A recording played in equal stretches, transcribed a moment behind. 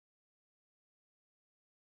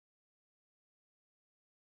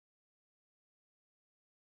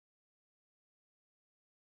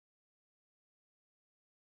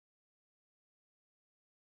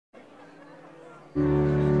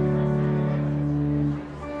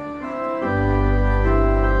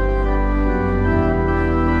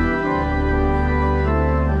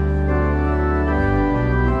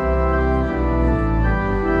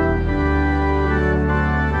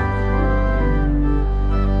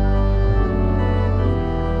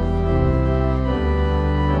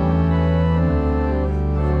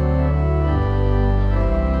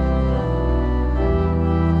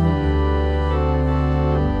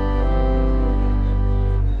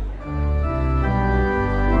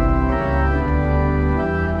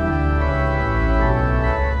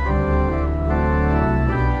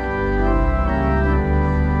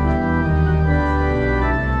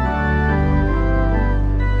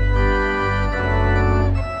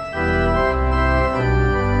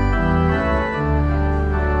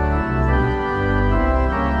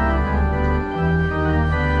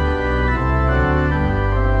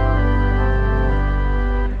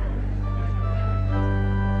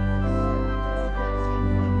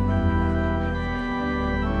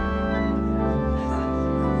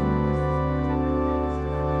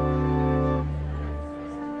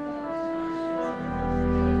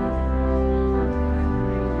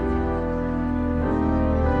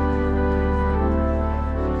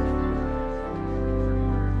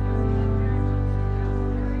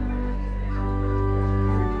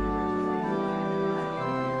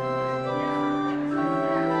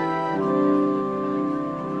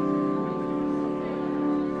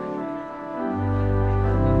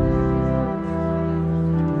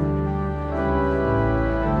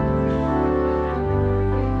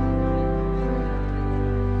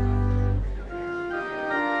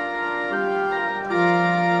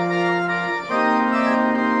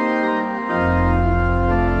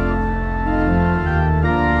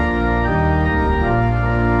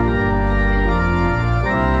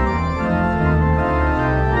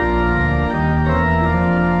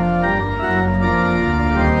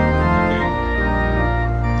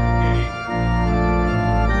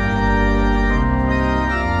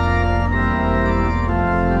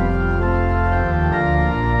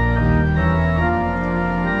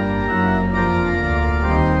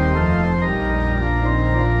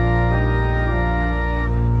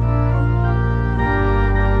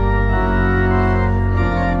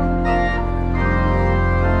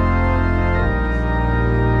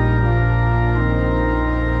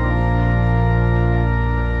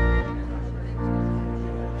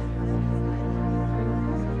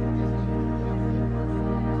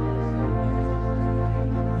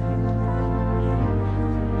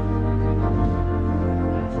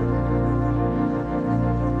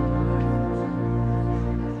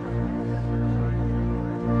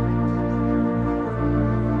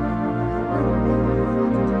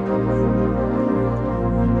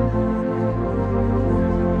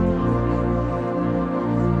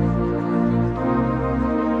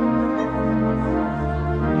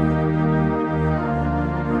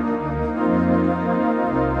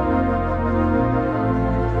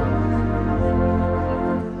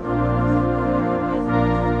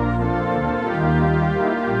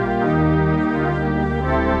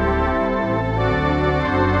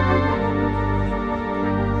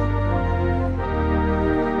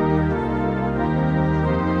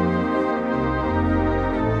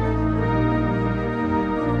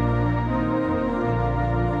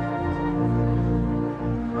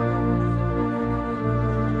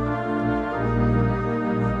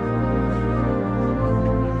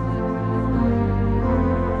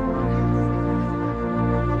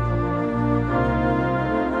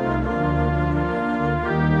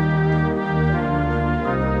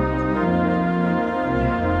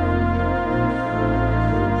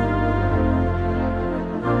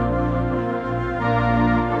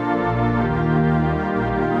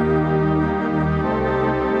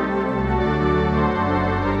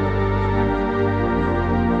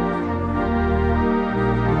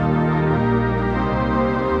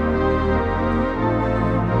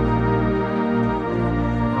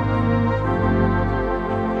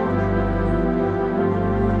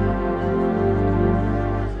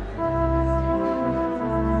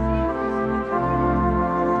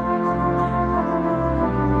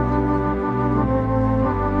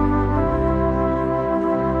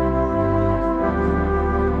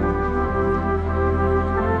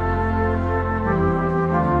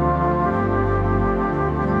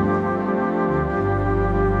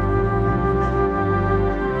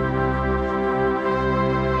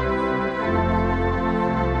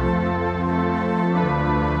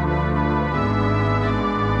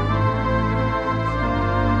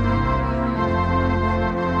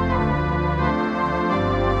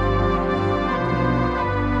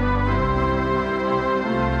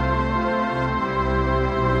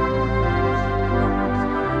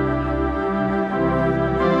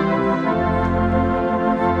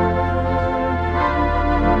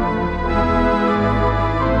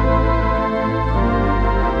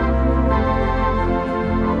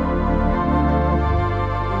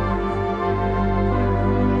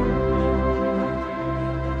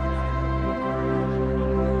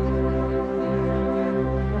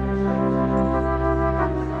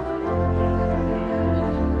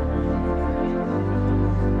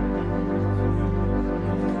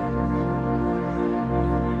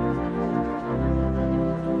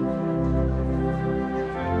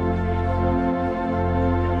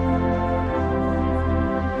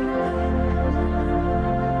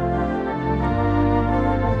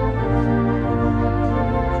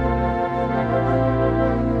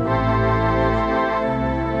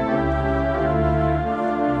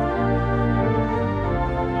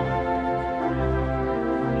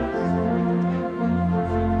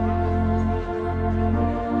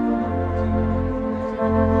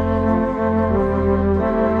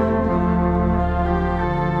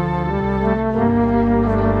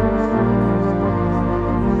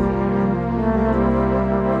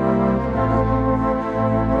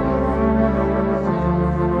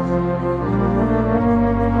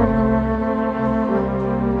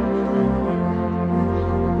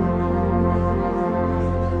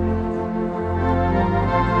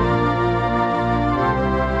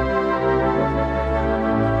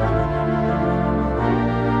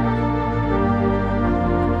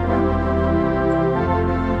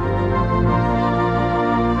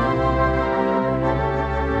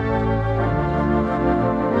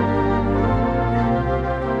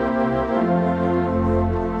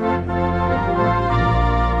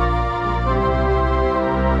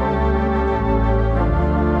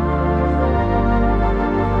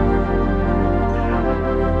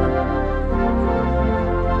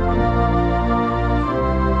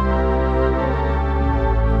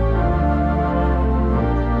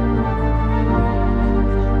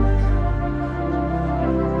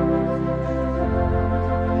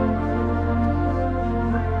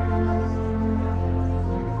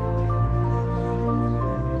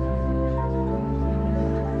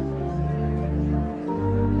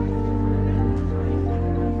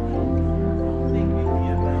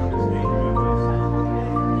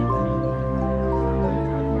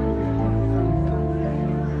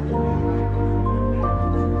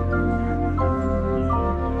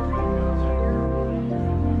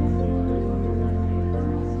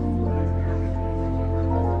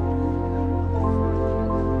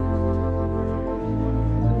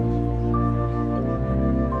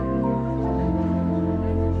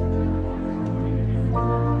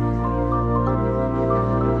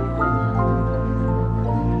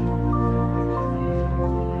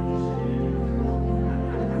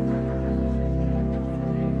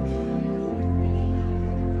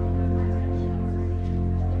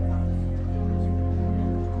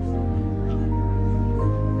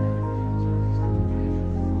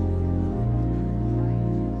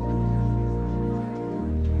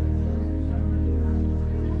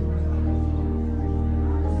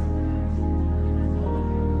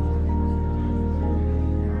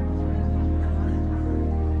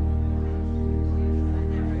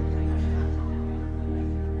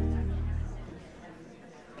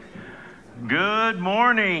Good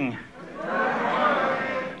morning.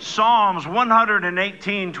 Psalms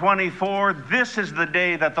 118:24. This is the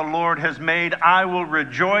day that the Lord has made. I will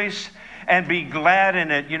rejoice and be glad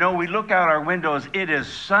in it. You know, we look out our windows. It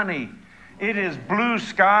is sunny. It is blue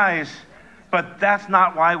skies. But that's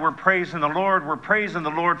not why we're praising the Lord. We're praising the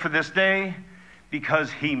Lord for this day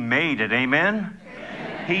because He made it. Amen?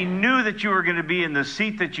 He knew that you were going to be in the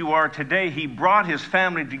seat that you are today. He brought His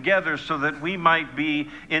family together so that we might be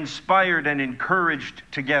inspired and encouraged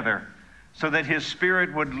together, so that His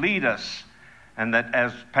Spirit would lead us, and that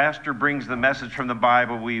as Pastor brings the message from the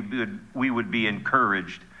Bible, we would be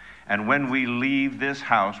encouraged. And when we leave this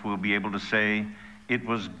house, we'll be able to say, it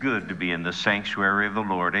was good to be in the sanctuary of the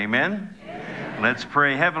Lord. Amen? Amen. Let's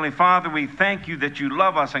pray. Heavenly Father, we thank you that you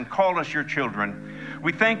love us and call us your children.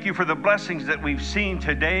 We thank you for the blessings that we've seen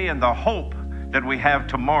today and the hope that we have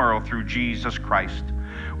tomorrow through Jesus Christ.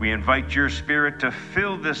 We invite your Spirit to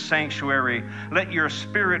fill this sanctuary. Let your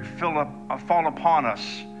Spirit fall upon us.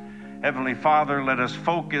 Heavenly Father, let us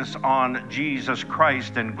focus on Jesus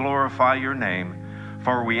Christ and glorify your name.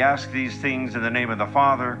 For we ask these things in the name of the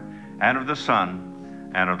Father, and of the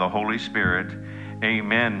Son, and of the Holy Spirit.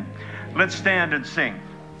 Amen. Let's stand and sing.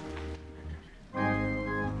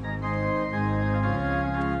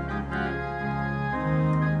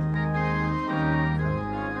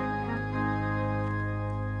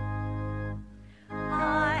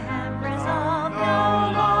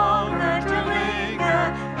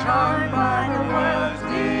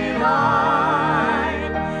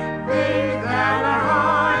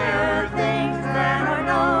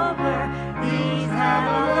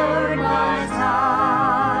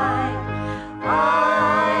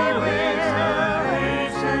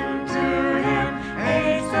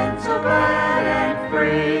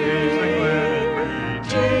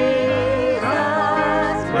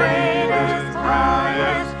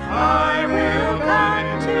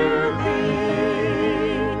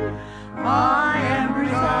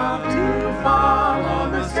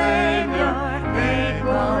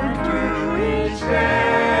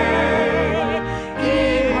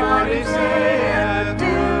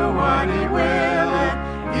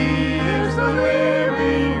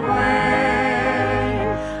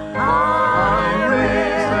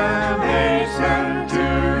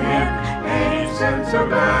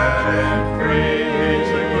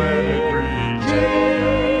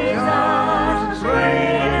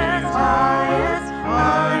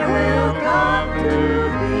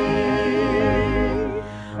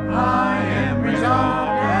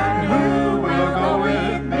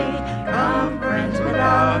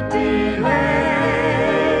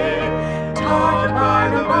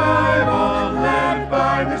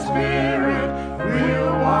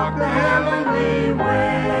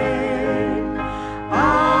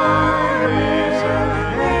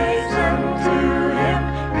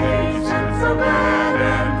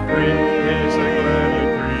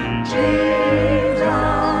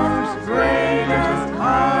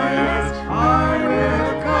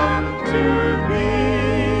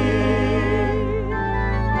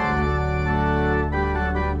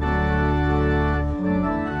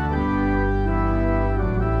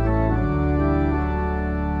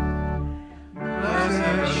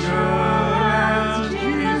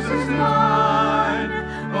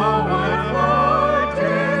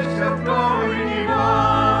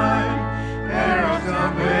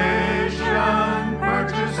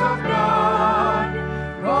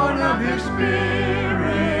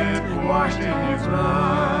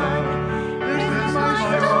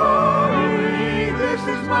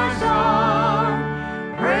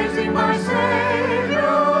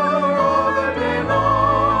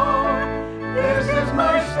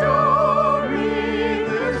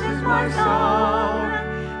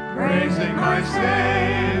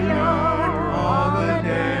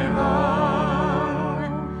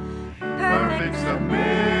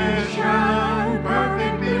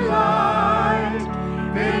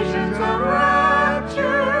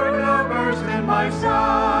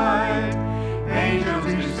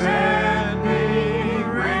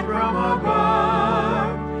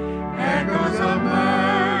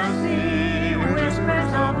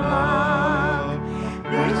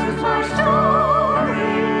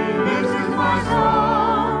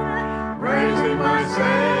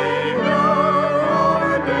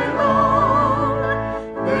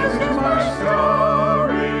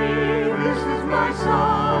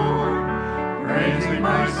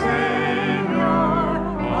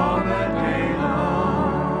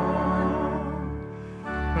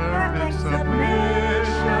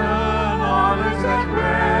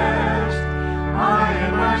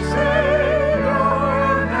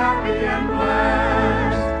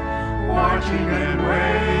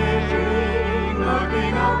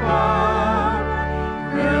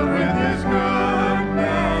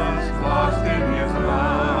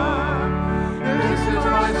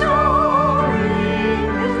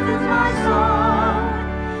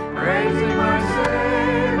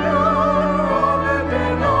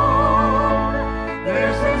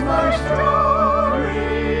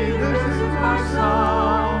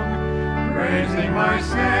 praising my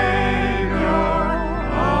Savior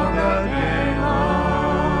all the day long.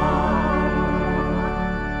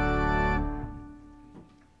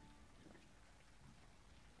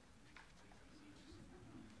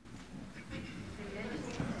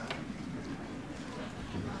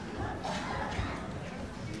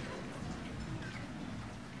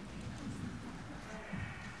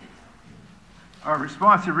 Our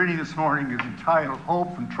responsive reading this morning is entitled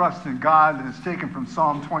Hope and Trust in God, and it's taken from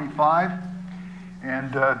Psalm 25.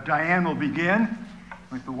 And Diane will begin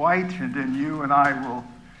with the white, and then you and I will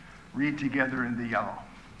read together in the yellow.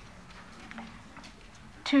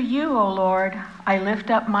 To you, O Lord, I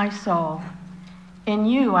lift up my soul. In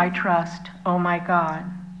you I trust, O my God.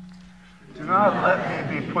 Do not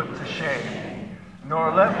let me be put to shame,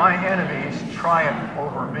 nor let my enemies triumph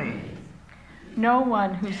over me. No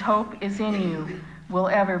one whose hope is in you will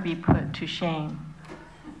ever be put to shame.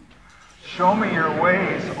 Show me your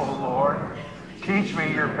ways, O Lord. Teach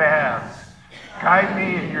me your paths. Guide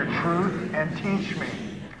me in your truth and teach me.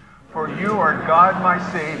 For you are God, my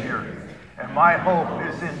Savior, and my hope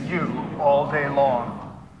is in you all day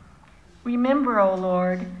long. Remember, O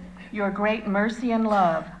Lord, your great mercy and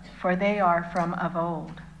love, for they are from of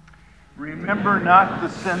old. Remember not the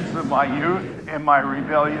sins of my youth and my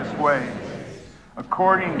rebellious ways.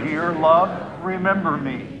 According to your love, remember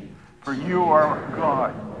me, for you are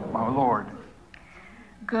God, my Lord.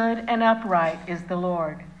 Good and upright is the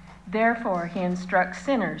Lord. Therefore he instructs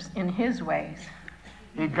sinners in his ways.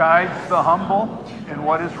 He guides the humble in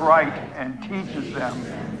what is right and teaches them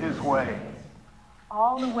his way.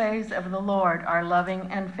 All the ways of the Lord are loving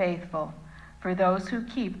and faithful for those who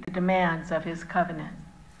keep the demands of his covenant.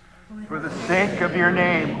 For the sake of your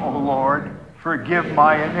name, O Lord, forgive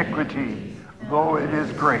my iniquity, though it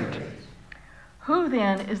is great. Who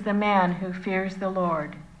then is the man who fears the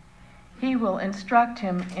Lord? He will instruct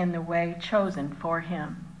him in the way chosen for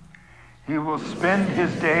him. He will spend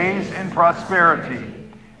his days in prosperity,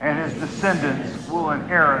 and his descendants will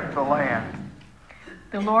inherit the land.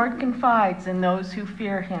 The Lord confides in those who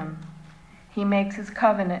fear him. He makes his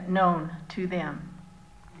covenant known to them.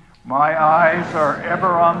 My eyes are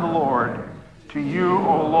ever on the Lord. To you,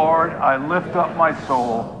 O Lord, I lift up my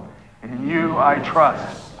soul. In you I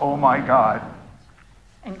trust, O my God.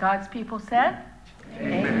 And God's people said,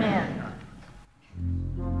 Amen.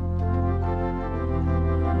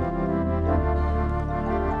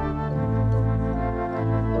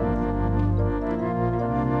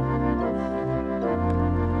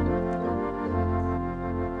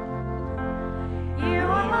 You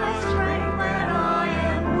are my strength when I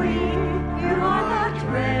am weak. You are the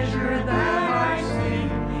treasure that I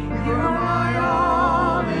seek. You are my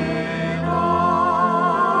all in all.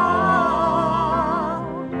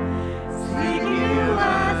 Seek you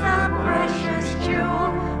as a precious jewel.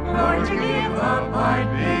 Lord, to give up I'd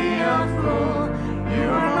be a fool. You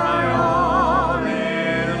are my all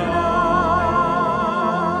in all.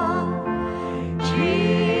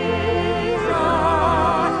 Jesus,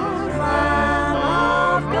 Lamb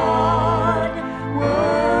of God,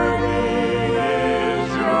 worthy is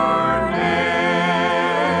your name.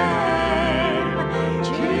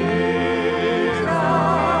 Jesus,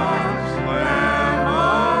 Lamb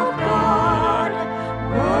of God,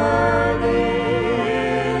 worthy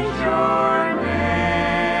is your name.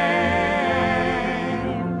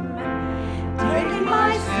 Taking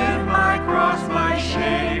my sin, my cross, my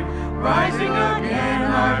shame, rising again,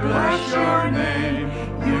 I bless your name.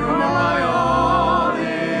 You are my all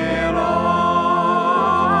in all.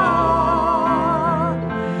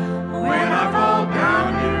 When I fall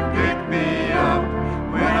down, you pick me up.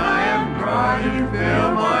 When I am dry, you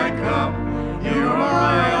fill my cup. You are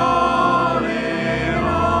my all in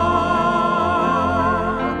all.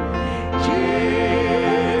 Jesus,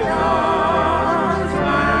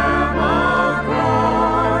 Lamb of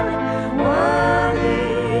God, worthy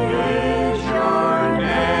is your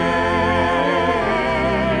name.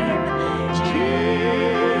 Jesus,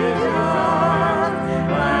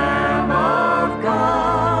 Lamb of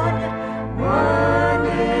God,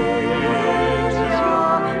 worthy is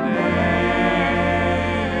your name.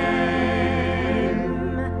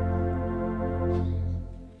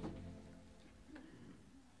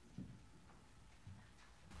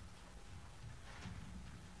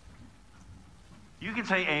 You can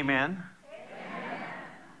say amen.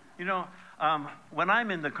 You know, when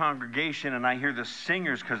I'm in the congregation and I hear the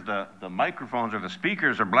singers, because the microphones or the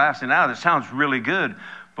speakers are blasting out, it sounds really good.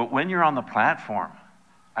 But when you're on the platform,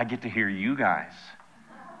 I get to hear you guys.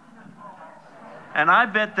 And I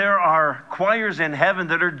bet there are choirs in heaven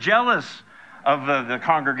that are jealous of the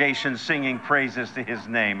congregation singing praises to his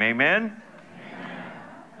name. Amen?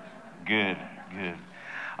 Good, good.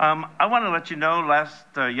 I want to let you know,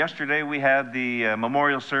 yesterday we had the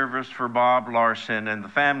memorial service for Bob Larson, and the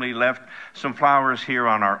family left some flowers here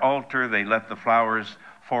on our altar. They left the flowers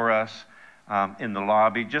for us in the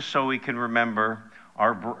lobby, just so we can remember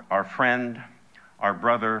our friend, our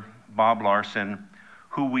brother, Bob Larson,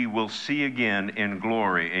 who we will see again in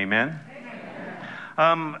glory. Amen?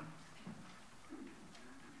 Amen.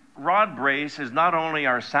 Rod Brace is not only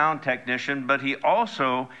our sound technician, but he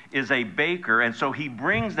also is a baker, and so he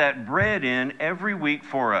brings that bread in every week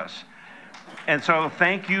for us. And so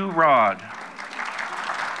thank you, Rod.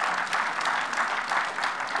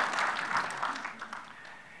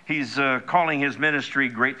 He's calling his ministry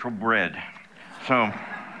Grateful Bread. So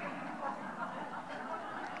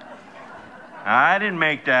I didn't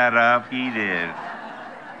make that up, he did.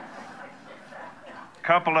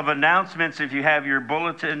 Couple of announcements. If you have your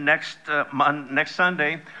bulletin, next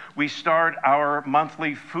Sunday we start our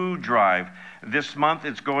monthly food drive. This month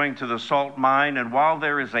it's going to the salt mine, and while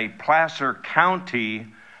there is a Placer County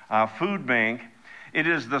food bank, it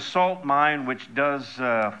is the salt mine which does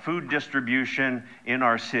food distribution in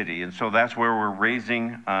our city, and so that's where we're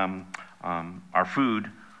raising our food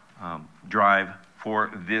drive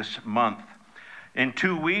for this month. In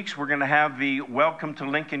 2 weeks we're going to have the Welcome to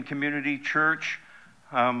Lincoln Community Church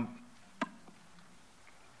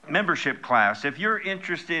membership class. If you're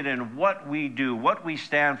interested in what we do, what we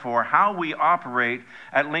stand for, how we operate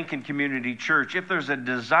at Lincoln Community Church, if there's a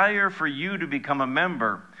desire for you to become a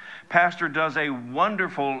member, Pastor does a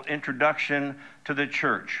wonderful introduction to the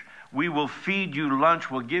church. We will feed you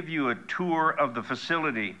lunch, we'll give you a tour of the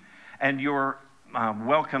facility, and you're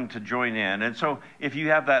welcome to join in. And so if you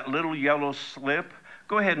have that little yellow slip,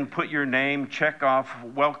 go ahead and put your name, check off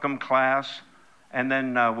welcome class, and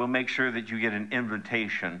then we'll make sure that you get an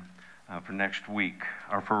invitation for next week,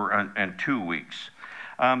 or in 2 weeks.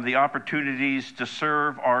 The opportunities to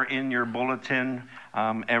serve are in your bulletin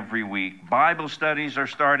every week. Bible studies are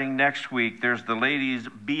starting next week. There's the ladies'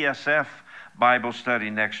 BSF Bible study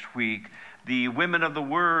next week. The Women of the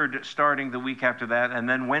Word starting the week after that, and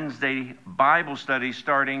then Wednesday Bible study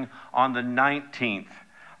starting on the 19th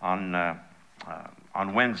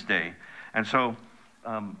on Wednesday. And so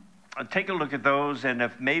take a look at those, and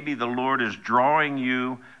if maybe the Lord is drawing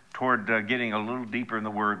you toward getting a little deeper in the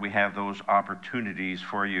Word, we have those opportunities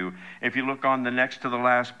for you. If you look on the next to the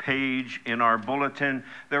last page in our bulletin,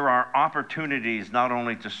 there are opportunities not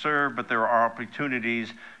only to serve, but there are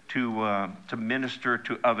opportunities to minister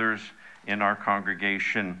to others in our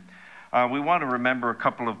congregation. We want to remember a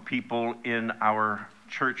couple of people in our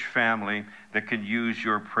church family that could use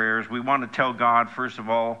your prayers. We want to tell God, first of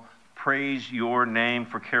all, praise your name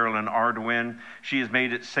for Carolyn Arduin. She has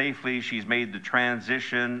made it safely. She's made the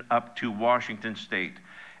transition up to Washington State.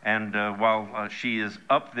 And while she is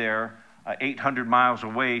up there 800 miles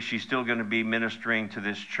away, she's still going to be ministering to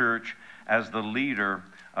this church as the leader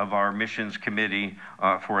of our missions committee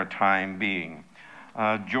for a time being.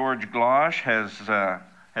 George Glosh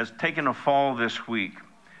has taken a fall this week,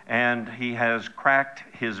 and he has cracked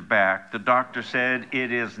his back. The doctor said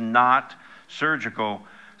it is not surgical,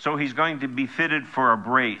 so he's going to be fitted for a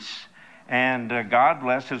brace. And God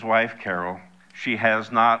bless his wife, Carol. She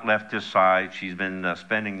has not left his side. She's been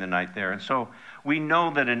spending the night there. And so we know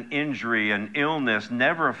that an injury, an illness,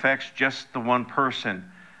 never affects just the one person,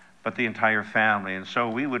 but the entire family. And so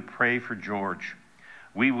we would pray for George.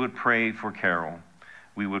 We would pray for Carol.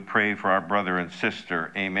 We would pray for our brother and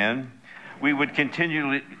sister. Amen. We would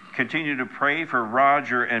continue to pray for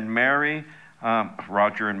Roger and Mary,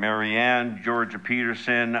 Roger and Mary Ann, Georgia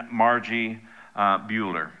Peterson, Margie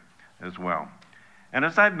Bueller as well. And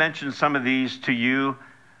as I've mentioned some of these to you,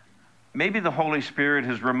 maybe the Holy Spirit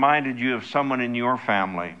has reminded you of someone in your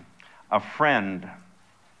family, a friend,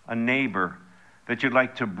 a neighbor that you'd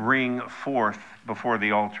like to bring forth before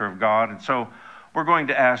the altar of God. And so we're going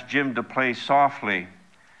to ask Jim to play softly,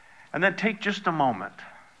 and then take just a moment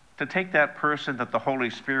to take that person that the Holy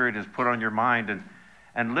Spirit has put on your mind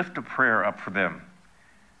and lift a prayer up for them.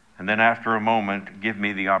 And then after a moment, give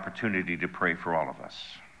me the opportunity to pray for all of us.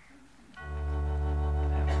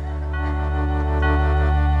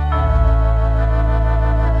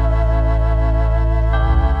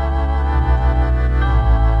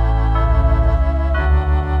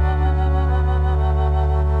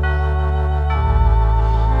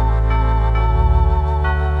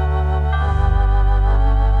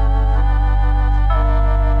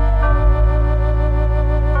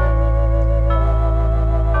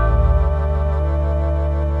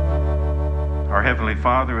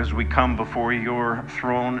 Father, as we come before your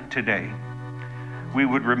throne today, we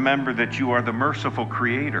would remember that you are the merciful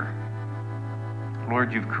Creator.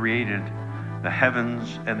 Lord, you've created the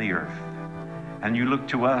heavens and the earth, and you look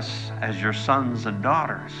to us as your sons and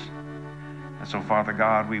daughters. And so, Father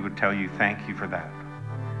God, we would tell you thank you for that.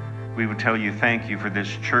 We would tell you thank you for this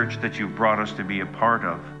church that you've brought us to be a part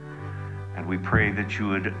of. And we pray that you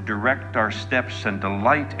would direct our steps and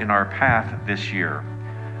delight in our path this year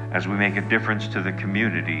as we make a difference to the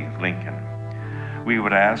community of Lincoln. We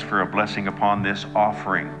would ask for a blessing upon this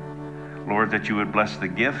offering. Lord, that you would bless the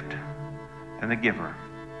gift and the giver.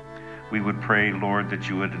 We would pray, Lord, that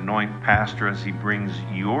you would anoint Pastor as he brings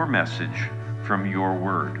your message from your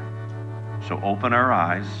word. So open our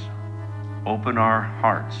eyes, open our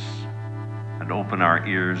hearts, and open our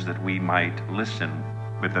ears that we might listen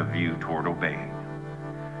with a view toward obeying.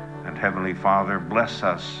 And Heavenly Father, bless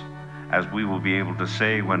us as we will be able to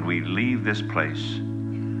say when we leave this place,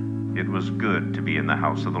 it was good to be in the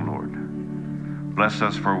house of the Lord. Bless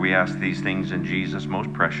us, for we ask these things in Jesus'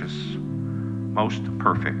 most precious, most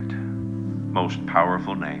perfect, most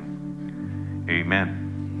powerful name.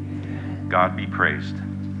 Amen. God be praised.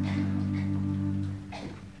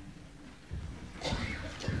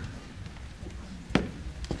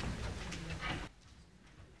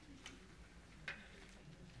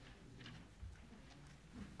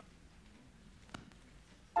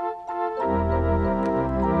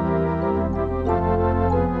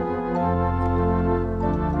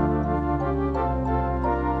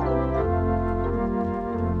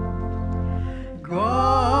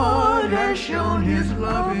 Shown his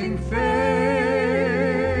loving face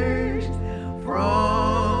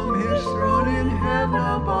from his throne in heaven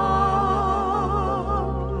above,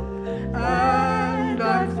 and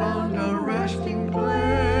I found a resting place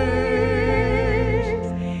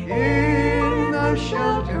in the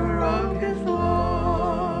shelter of his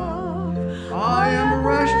love. I am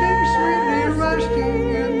resting, sweetly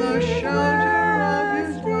resting in the shelter of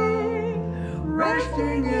his love,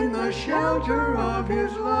 resting in the shelter of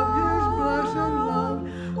his love.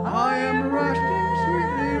 I am resting,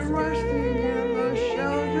 sweetly resting in the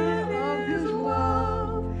shelter of his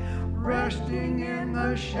love, resting in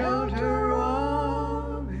the shelter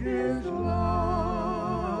of his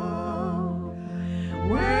love.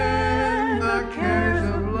 When the cares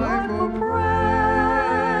of life oppress,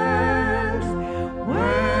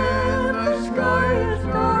 when the sky is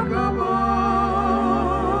dark above,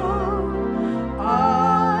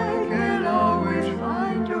 I can always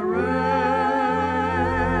find a rest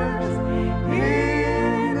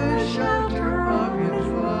in the shelter of his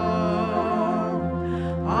love.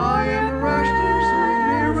 I am resting,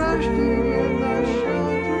 sweetly resting in the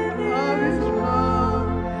shelter of his love,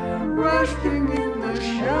 resting in the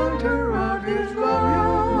shelter of his love,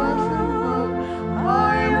 his blessed love.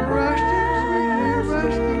 I am resting, sweetly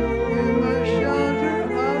resting in the shelter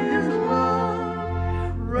of his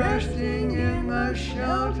love, resting in the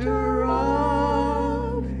shelter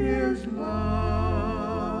of his love.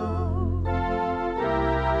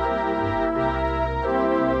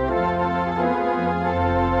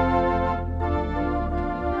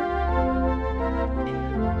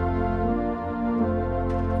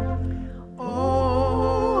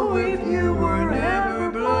 Oh, if you were never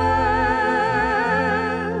blessed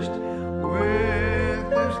with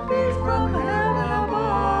this peace from heaven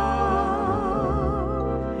above,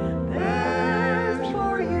 there's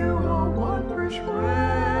for you a wondrous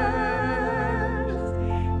rest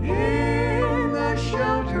in the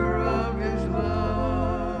shelter of his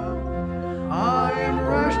love. I am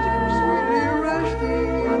resting, sweetly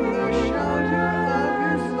resting in the shelter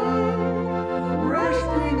of his love,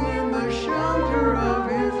 resting in the shelter of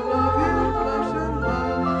his love, his blessed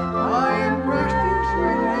love. I am resting,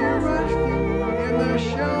 sweetly resting in the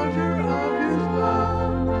shelter of his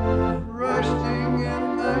love, resting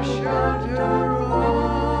in the shelter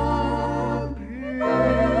of his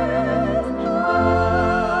love.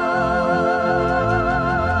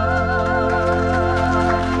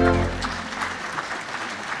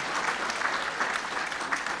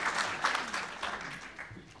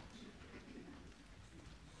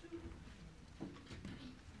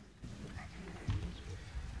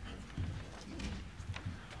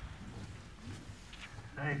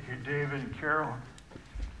 Thank you, David and Carol.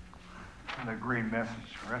 And a great message,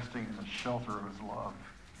 resting in the shelter of his love.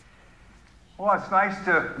 Well, it's nice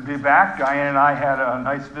to be back. Diane and I had a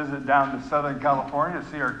nice visit down to Southern California to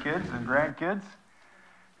see our kids and grandkids.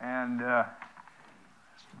 And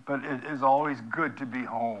but it is always good to be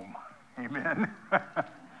home. Amen.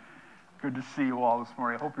 Good to see you all this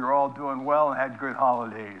morning. I hope you're all doing well and had good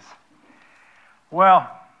holidays. Well,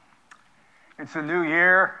 it's a new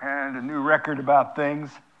year and a new record about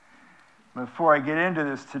things. Before I get into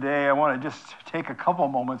this today, I want to just take a couple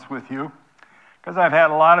moments with you Because I've had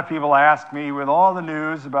a lot of people ask me, with all the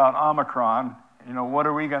news about Omicron, what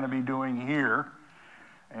are we going to be doing here?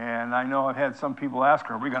 And I know I've had some people ask,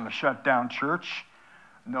 are we going to shut down church?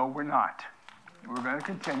 No, we're not. We're going to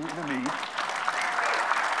continue to meet.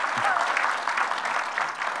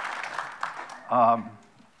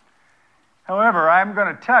 However, I'm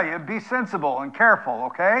going to tell you, be sensible and careful,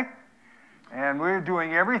 okay? And we're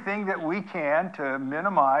doing everything that we can to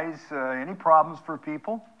minimize any problems for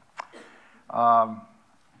people.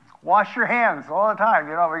 Wash your hands all the time.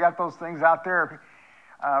 We got those things out there.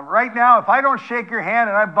 Right now, if I don't shake your hand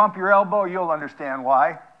and I bump your elbow, you'll understand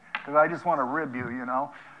why. Because I just want to rib you,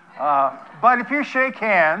 But if you shake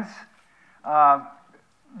hands,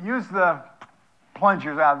 use the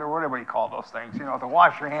plungers out there, whatever you call those things, to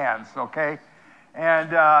wash your hands, okay?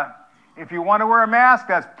 And if you want to wear a mask,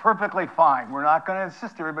 that's perfectly fine. We're not going to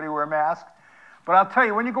insist everybody wear a mask. But I'll tell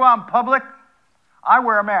you, when you go out in public, I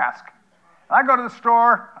wear a mask. I go to the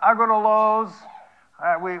store, I go to Lowe's.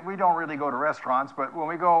 We don't really go to restaurants, but when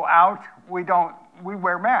we go out, we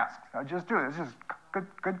wear masks. I just do it. It's just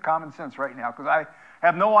good common sense right now, because I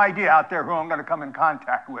have no idea out there who I'm going to come in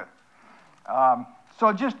contact with.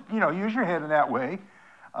 So just, use your head in that way.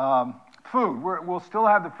 Food, we'll still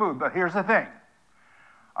have the food, but here's the thing.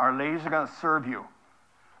 Our ladies are going to serve you.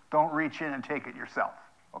 Don't reach in and take it yourself,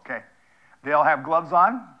 okay? They'll have gloves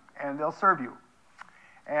on, and they'll serve you.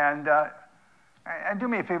 And do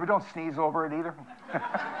me a favor, don't sneeze over it either.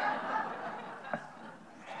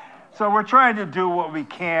 So we're trying to do what we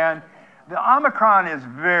can. The Omicron is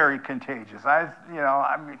very contagious. I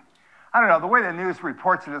don't know, the way the news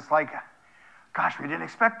reports it, it's like, gosh, we didn't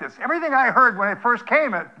expect this. Everything I heard when it first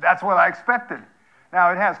came, that's what I expected.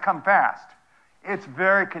 Now, it has come fast. It's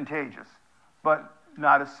very contagious, but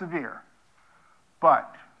not as severe.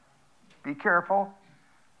 But be careful,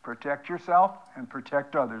 protect yourself, and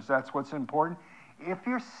protect others. That's what's important. If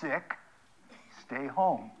you're sick, stay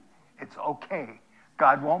home. It's okay.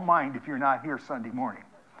 God won't mind if you're not here Sunday morning.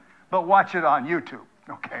 But watch it on YouTube,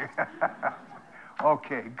 okay?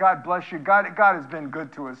 Okay, God bless you. God has been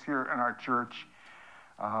good to us here in our church.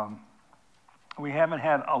 We haven't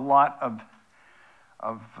had a lot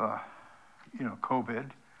of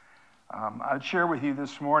COVID. I'd share with you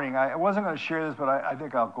this morning. I wasn't going to share this, but I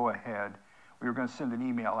think I'll go ahead. We were going to send an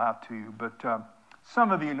email out to you, but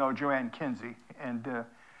some of you know Joanne Kinsey, and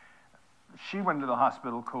she went to the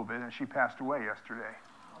hospital COVID, and she passed away yesterday.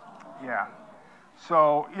 Yeah.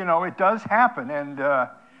 So, it does happen, and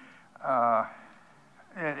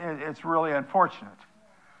it's really unfortunate.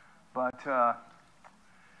 But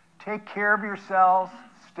take care of yourselves,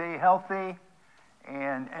 stay healthy,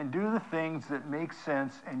 and do the things that make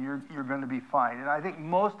sense, and you're going to be fine. And I think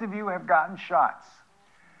most of you have gotten shots.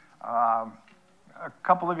 A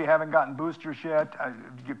couple of you haven't gotten boosters yet.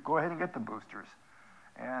 Go ahead and get the boosters.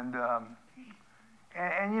 And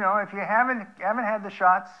if you haven't had the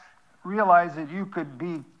shots, realize that you could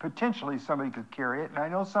be, potentially somebody could carry it. And I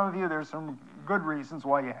know some of you, there's some good reasons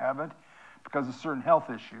why you haven't, because of certain health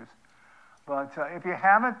issues. But if you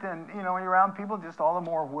haven't, then, when you're around people, just all the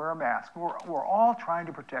more wear a mask. We're all trying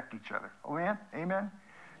to protect each other. Amen? Amen?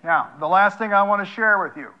 Now, the last thing I want to share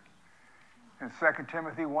with you is 2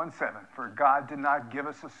 Timothy 1:7. For God did not give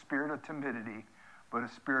us a spirit of timidity, but a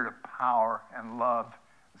spirit of power and love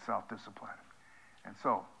and self-discipline. And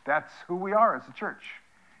so that's who we are as a church.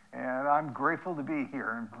 And I'm grateful to be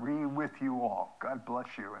here and be with you all. God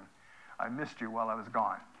bless you. And I missed you while I was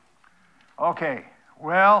gone. Okay,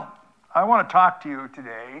 well, I want to talk to you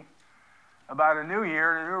today about a new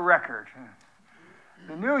year and a new record.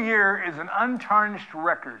 The new year is an untarnished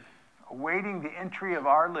record awaiting the entry of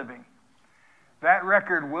our living. That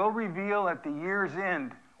record will reveal at the year's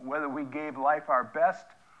end whether we gave life our best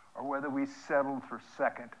or whether we settled for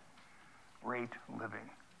second-rate living.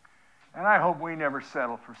 And I hope we never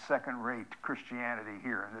settle for second-rate Christianity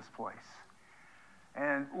here in this place.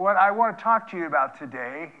 And what I want to talk to you about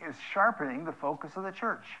today is sharpening the focus of the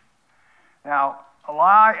church. Now,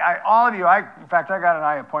 all of you, in fact, I got an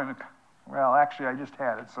eye appointment. Well, actually, I just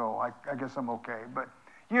had it, so I guess I'm okay. But,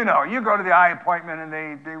 you go to the eye appointment, and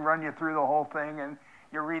they run you through the whole thing, and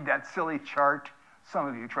you read that silly chart. Some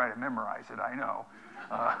of you try to memorize it, I know.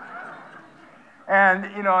 And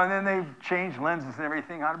then they change lenses and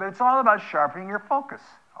everything on it. But it's all about sharpening your focus,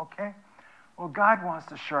 okay? Well, God wants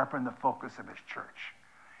to sharpen the focus of his church.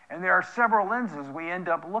 And there are several lenses we end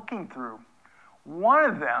up looking through. One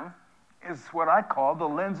of them is what I call the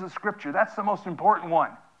lens of Scripture. That's the most important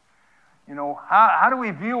one. How do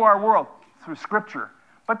we view our world? Through Scripture.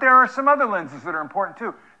 But there are some other lenses that are important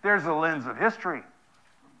too. There's the lens of history.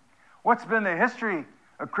 What's been the history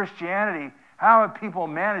of Christianity? How have people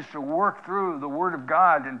managed to work through the Word of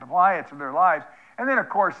God and apply it to their lives? And then, of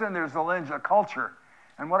course, then there's the lens of culture.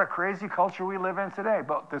 And what a crazy culture we live in today.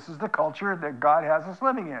 But this is the culture that God has us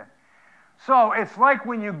living in. So it's like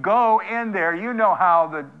when you go in there, you know how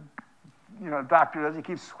the doctor does. He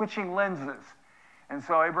keeps switching lenses. And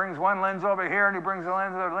so he brings one lens over here, and he brings a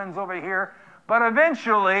lens over here. But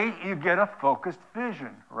eventually, you get a focused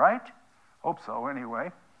vision, right? Hope so,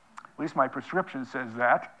 anyway. At least my prescription says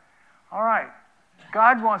that. All right.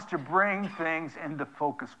 God wants to bring things into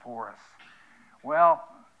focus for us. Well,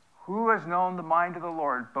 who has known the mind of the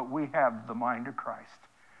Lord? But we have the mind of Christ.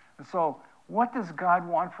 And so, what does God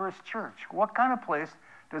want for his church? What kind of place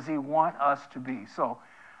does he want us to be? So,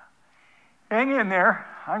 hang in there.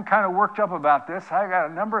 I'm kind of worked up about this. I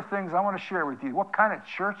got a number of things I want to share with you. What kind of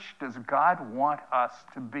church does God want us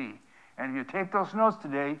to be? And if you take those notes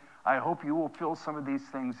today, I hope you will fill some of these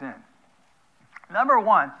things in. Number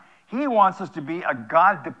one, he wants us to be a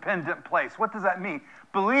God-dependent place. What does that mean?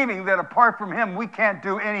 Believing that apart from him, we can't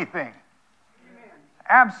do anything. Amen.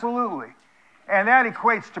 Absolutely. And that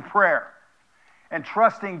equates to prayer and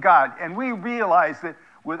trusting God. And we realize that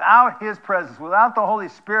without his presence, without the Holy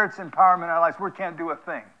Spirit's empowerment in our lives, we can't do a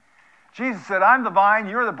thing. Jesus said, I'm the vine,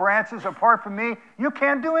 you're the branches. Apart from me, you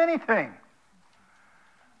can't do anything.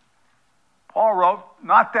 Paul wrote,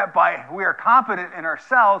 not that we are confident in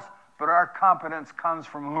ourselves, but our confidence comes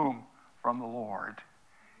from whom? From the Lord.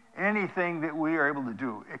 Anything that we are able to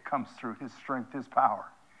do, it comes through his strength, his power.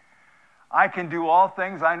 I can do all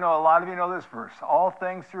things. I know a lot of you know this verse. All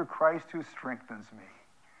things through Christ who strengthens me.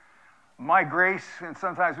 My grace, and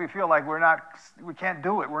sometimes we feel like we can't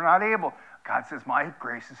do it. We're not able. God says, my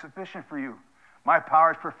grace is sufficient for you. My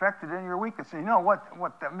power is perfected in your weakness. And you know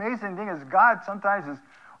what the amazing thing is, God sometimes is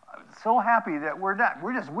so happy that we're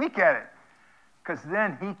just weak at it. Because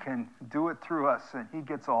then he can do it through us, and he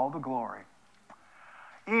gets all the glory.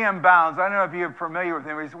 E.M. Bounds, I don't know if you're familiar with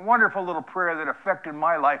him. He's a wonderful little prayer that affected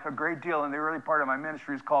my life a great deal in the early part of my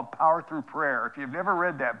ministry. It's called Power Through Prayer. If you've never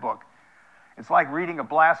read that book, it's like reading a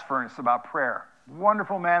blast furnace about prayer.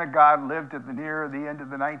 Wonderful man of God, lived near the end of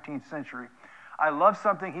the 19th century. I love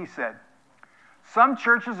something he said. Some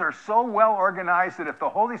churches are so well organized that if the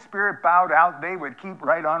Holy Spirit bowed out, they would keep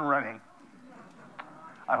right on running.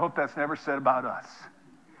 I hope that's never said about us.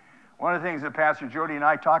 One of the things that Pastor Jody and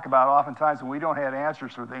I talk about oftentimes when we don't have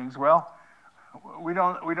answers for things, well, we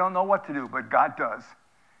don't know what to do, but God does.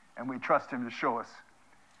 And we trust him to show us.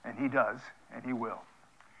 And he does, and he will.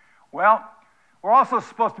 Well, we're also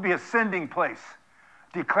supposed to be a sending place,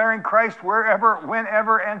 declaring Christ wherever,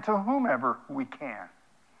 whenever, and to whomever we can.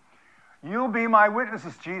 You'll be my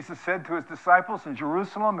witnesses, Jesus said to his disciples in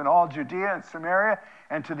Jerusalem and all Judea and Samaria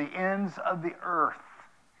and to the ends of the earth.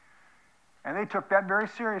 And they took that very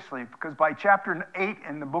seriously because by chapter 8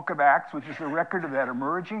 in the book of Acts, which is the record of that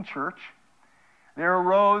emerging church, there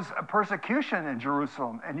arose a persecution in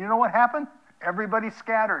Jerusalem. And you know what happened? Everybody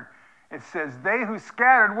scattered. It says they who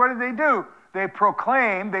scattered, what did they do? They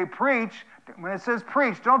proclaimed, they preached. When it says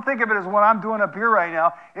preach, don't think of it as what I'm doing up here right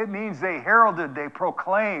now. It means they heralded, they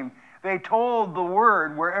proclaimed. They told the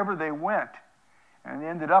word wherever they went. And they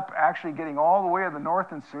ended up actually getting all the way to the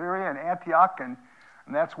north in Syria and Antioch, and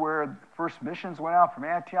that's where first missions went out from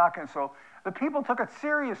Antioch. And so the people took it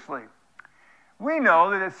seriously. We know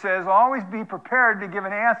that it says, always be prepared to give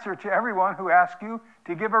an answer to everyone who asks you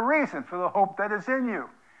to give a reason for the hope that is in you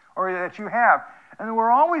or that you have. And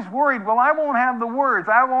we're always worried, well, I won't have the words.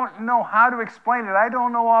 I won't know how to explain it. I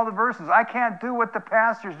don't know all the verses. I can't do what the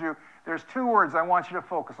pastors do. There's two words I want you to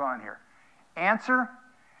focus on here. Answer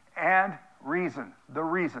and reason. The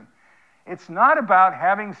reason. It's not about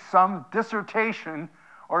having some dissertation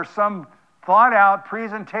or some thought-out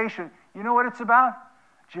presentation. You know what it's about?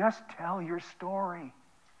 Just tell your story.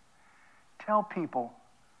 Tell people.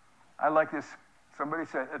 I like this. Somebody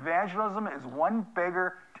said, evangelism is one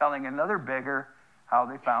beggar telling another beggar how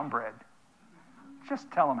they found bread. Just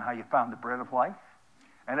tell them how you found the bread of life.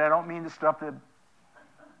 And I don't mean the stuff that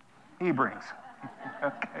he brings.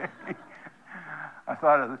 Okay? I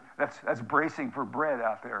thought that's bracing for bread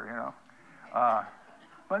out there, you know.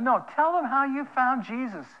 But no, tell them how you found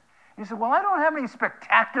Jesus. You said, well, I don't have any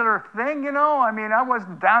spectacular thing, you know. I mean, I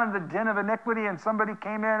wasn't down in the den of iniquity and somebody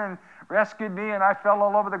came in and rescued me and I fell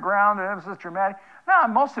all over the ground and it was just dramatic. No,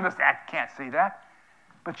 most of us can't see that.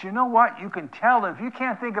 But you know what? You can tell them. If you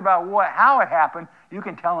can't think about how it happened, you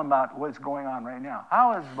can tell them about what's going on right now.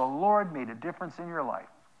 How has the Lord made a difference in your life?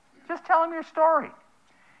 Just tell them your story.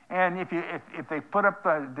 And if they put up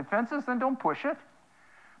the defenses, then don't push it.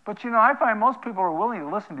 But, you know, I find most people are willing to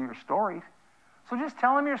listen to your stories. So just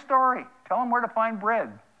tell them your story. Tell them where to find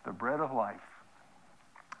bread, the bread of life.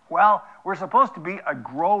 Well, we're supposed to be a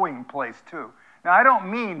growing place too. Now, I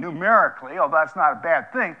don't mean numerically, although that's not a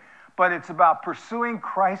bad thing, but it's about pursuing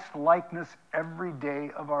Christ-likeness every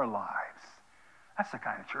day of our lives. That's the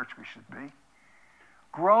kind of church we should be.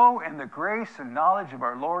 Grow in the grace and knowledge of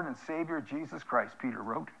our Lord and Savior, Jesus Christ, Peter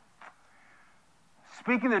wrote.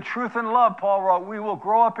 Speaking the truth in love, Paul wrote, we will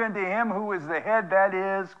grow up into him who is the head, that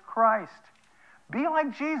is Christ. Be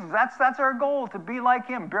like Jesus. That's our goal, to be like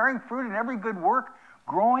him, bearing fruit in every good work,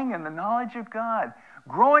 growing in the knowledge of God.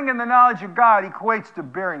 Growing in the knowledge of God equates to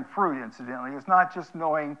bearing fruit, incidentally. It's not just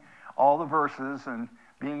knowing all the verses and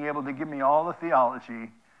being able to give me all the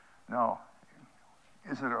theology. No.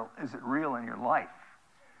 Is it real in your life?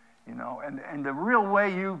 You know, and the real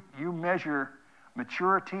way you measure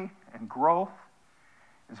maturity and growth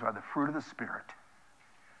is by the fruit of the Spirit.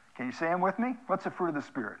 Can you say them with me? What's the fruit of the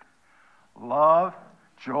Spirit? Love,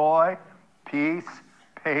 joy, peace,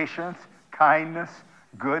 patience, kindness,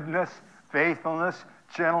 goodness, faithfulness,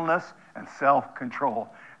 gentleness, and self-control.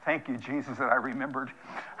 Thank you, Jesus, that I remembered.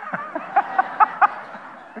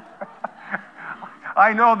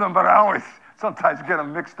 I know them, but I always sometimes get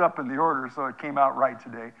them mixed up in the order, so it came out right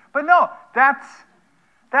today. But no,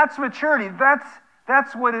 that's maturity.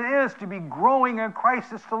 That's what it is to be growing in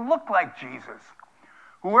Christ, is to look like Jesus.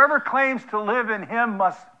 Whoever claims to live in him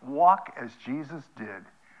must walk as Jesus did.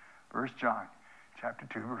 1 John chapter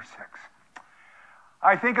 2, verse 6.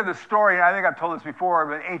 I think of the story, and I think I've told this before,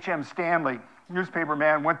 but H.M. Stanley, newspaper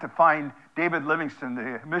man, went to find David Livingstone,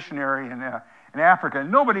 the missionary in Africa.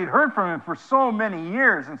 And nobody had heard from him for so many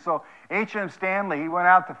years. And so H.M. Stanley, he went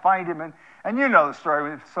out to find him. And you know the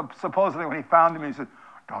story. Supposedly when he found him, he said,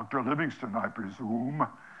 Dr. Livingstone, I presume.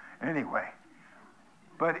 Anyway.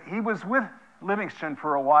 But he was with Livingstone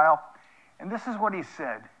for a while. And this is what he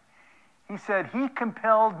said. He said, he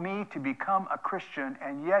compelled me to become a Christian,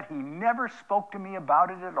 and yet he never spoke to me about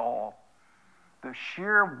it at all. The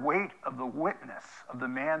sheer weight of the witness of the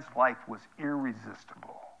man's life was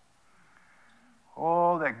irresistible.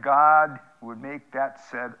 Oh, that God would make that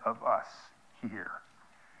said of us here.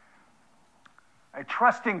 A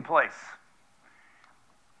trusting place.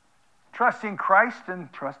 Trusting Christ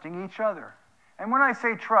and trusting each other. And when I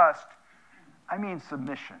say trust, I mean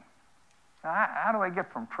submission. Now, how do I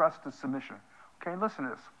get from trust to submission? Okay, listen to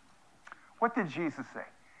this. What did Jesus say?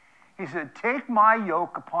 He said, take my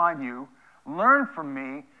yoke upon you, learn from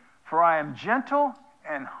me, for I am gentle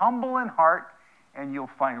and humble in heart, and you'll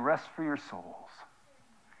find rest for your souls.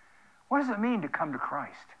 What does it mean to come to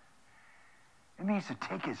Christ? It means to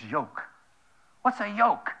take his yoke. What's a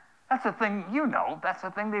yoke? That's the thing, you know, that's the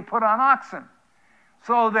thing they put on oxen,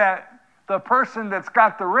 so that the person that's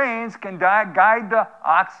got the reins can guide the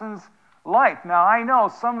oxen's life. Now, I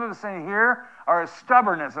know some of us in here are as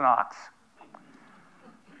stubborn as an ox.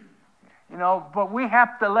 You know, but we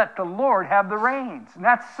have to let the Lord have the reins, and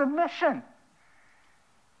that's submission.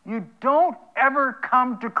 You don't ever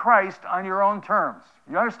come to Christ on your own terms.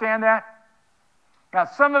 You understand that? Now,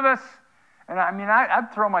 some of us, and I mean,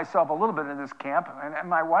 I'd throw myself a little bit in this camp, and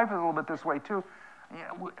my wife is a little bit this way too. You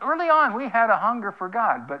know, early on, we had a hunger for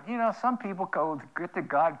God, but, you know, some people get to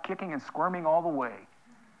God kicking and squirming all the way.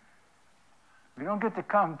 We don't get to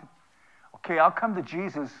come, okay, I'll come to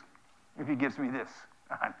Jesus if he gives me this.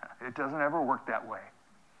 It doesn't ever work that way.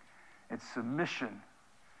 It's submission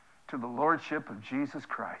to the lordship of Jesus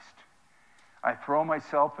Christ. I throw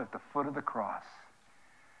myself at the foot of the cross.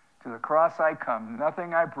 To the cross I come,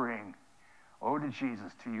 nothing I bring. Oh, to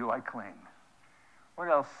Jesus, to you I cling. What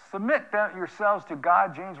else? Submit yourselves to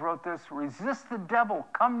God. James wrote this. Resist the devil.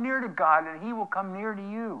 Come near to God, and he will come near to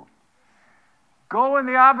you. Go in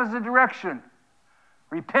the opposite direction.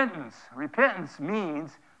 Repentance. Repentance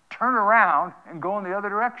means turn around and go in the other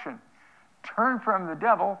direction. Turn from the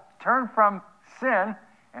devil, turn from sin,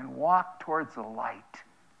 and walk towards the light.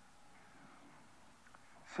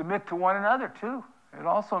 Submit to one another, too. It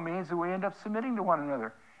also means that we end up submitting to one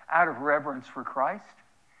another out of reverence for Christ.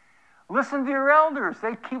 Listen to your elders.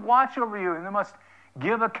 They keep watch over you, and they must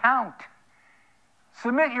give account.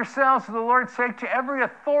 Submit yourselves for the Lord's sake to every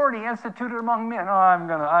authority instituted among men. Oh, I'm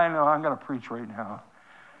gonna preach right now.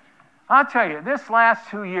 I'll tell you, this last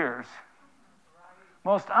 2 years,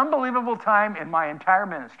 most unbelievable time in my entire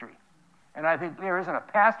ministry. And I think there isn't a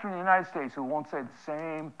pastor in the United States who won't say the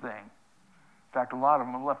same thing. In fact, a lot of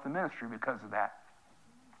them have left the ministry because of that.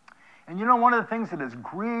 And you know, one of the things that has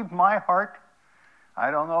grieved my heart,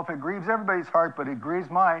 I don't know if it grieves everybody's heart, but it grieves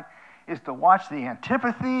mine, is to watch the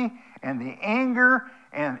antipathy and the anger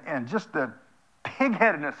and just the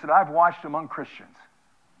pig-headedness that I've watched among Christians.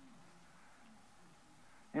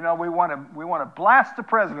 You know, we want to blast the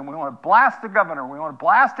president. We want to blast the governor. We want to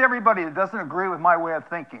blast everybody that doesn't agree with my way of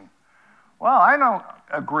thinking. Well, I don't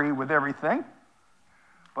agree with everything.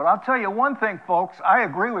 But I'll tell you one thing, folks. I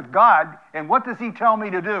agree with God, and what does he tell me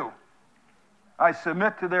to do? I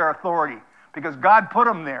submit to their authority because God put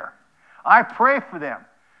them there. I pray for them.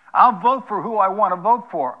 I'll vote for who I want to vote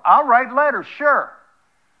for. I'll write letters, sure.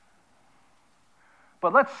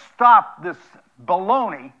 But let's stop this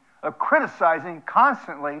baloney of criticizing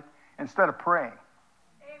constantly instead of praying.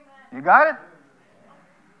 Amen. You got it?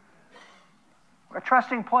 A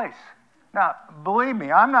trusting place. Now, believe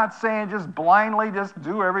me, I'm not saying just blindly just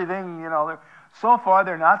do everything, you know. So far,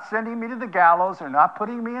 they're not sending me to the gallows. They're not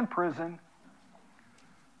putting me in prison.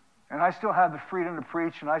 And I still have the freedom to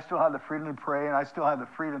preach, and I still have the freedom to pray, and I still have the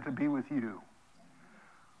freedom to be with you.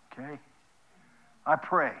 Okay? I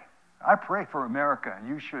pray. I pray for America, and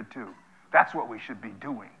you should too. That's what we should be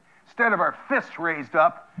doing. Instead of our fists raised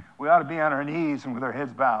up, we ought to be on our knees and with our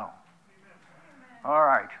heads bowed. All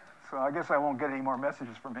right. So I guess I won't get any more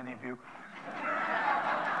messages from any of you.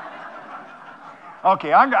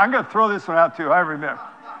 Okay, I'm going to throw this one out too. I remember.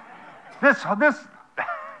 This,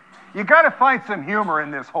 you got to find some humor in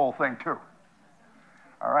this whole thing too.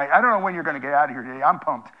 All right. I don't know when you're going to get out of here today. I'm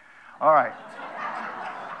pumped. All right.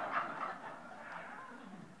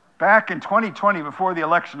 Back in 2020, before the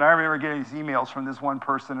election, I remember getting these emails from this one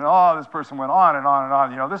person, and this person went on and on and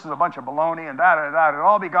on. You know, this is a bunch of baloney and da-da-da. It'll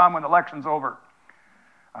all be gone when the election's over.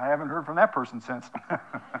 I haven't heard from that person since.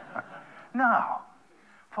 No.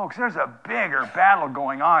 Folks, there's a bigger battle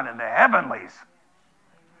going on in the heavenlies.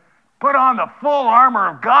 Put on the full armor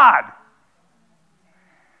of God.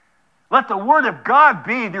 Let the word of God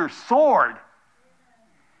be your sword.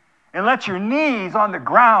 And let your knees on the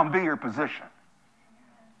ground be your position.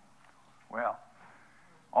 Well,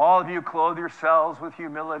 all of you clothe yourselves with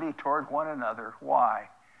humility toward one another. Why?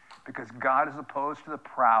 Because God is opposed to the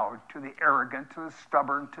proud, to the arrogant, to the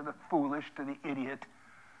stubborn, to the foolish, to the idiot.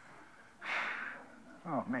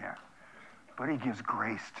 Oh, man. But he gives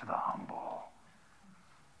grace to the humble.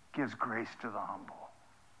 Gives grace to the humble.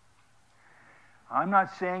 I'm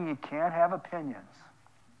not saying you can't have opinions,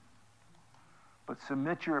 but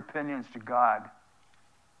submit your opinions to God.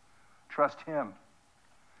 Trust him.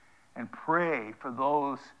 And pray for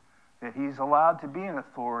those that he's allowed to be in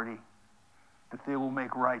authority, that they will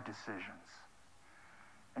make right decisions.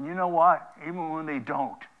 And you know what? Even when they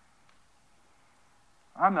don't,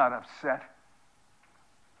 I'm not upset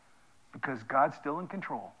because God's still in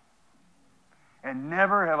control. And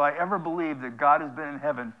never have I ever believed that God has been in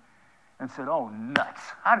heaven and said, oh, nuts.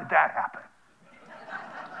 How did that happen?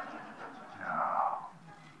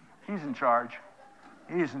 No. He's in charge.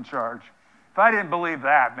 He's in charge. If I didn't believe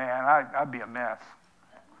that, man, I'd be a mess.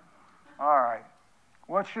 All right.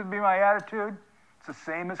 What should be my attitude? It's the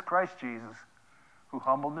same as Christ Jesus, who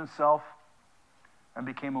humbled himself and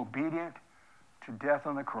became obedient to death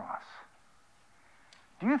on the cross.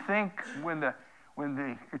 Do you think when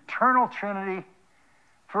the eternal Trinity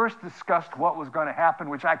first discussed what was going to happen,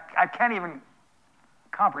 which I can't even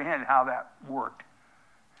comprehend how that worked,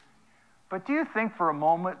 but do you think for a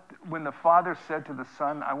moment when the Father said to the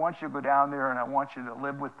Son, I want you to go down there and I want you to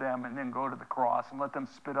live with them and then go to the cross and let them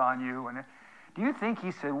spit on you, and do you think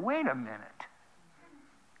he said, wait a minute,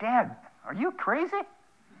 Dad, are you crazy?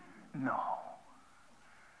 No.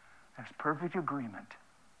 There's perfect agreement,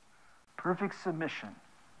 perfect submission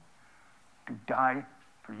to die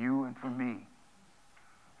for you and for me,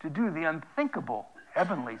 to do the unthinkable,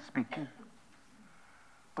 heavenly speaking,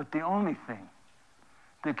 but the only thing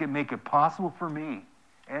that can make it possible for me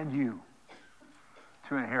and you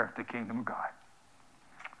to inherit the kingdom of God.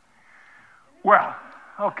 Well,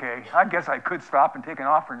 okay, I guess I could stop and take an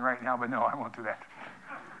offering right now, but no, I won't do that.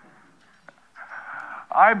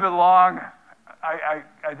 I belong. I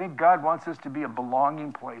think God wants us to be a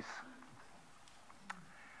belonging place,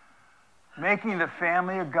 making the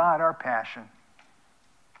family of God our passion.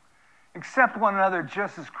 Accept one another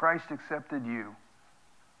just as Christ accepted you.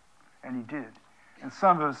 And he did. And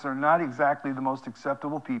some of us are not exactly the most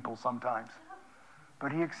acceptable people sometimes.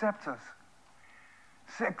 But he accepts us.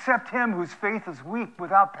 Accept him whose faith is weak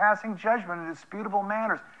without passing judgment in disputable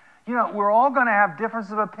matters. You know, we're all going to have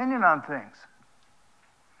differences of opinion on things.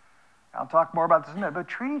 I'll talk more about this in a minute. But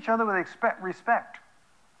treat each other with respect.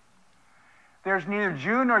 There's neither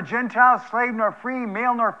Jew nor Gentile, slave nor free,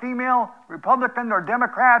 male nor female, Republican nor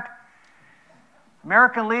Democrat,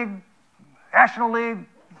 American League, National League,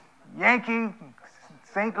 Yankee,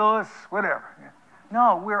 St. Louis, whatever.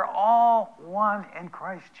 No, we're all one in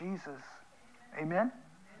Christ Jesus. Amen?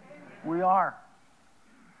 We are.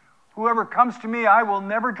 Whoever comes to me, I will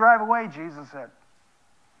never drive away, Jesus said.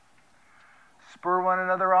 Spur one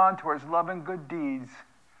another on towards love and good deeds.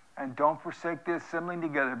 And don't forsake the assembling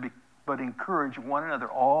together, but encourage one another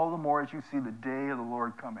all the more as you see the day of the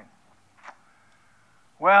Lord coming.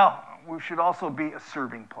 Well, we should also be a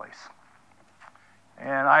serving place.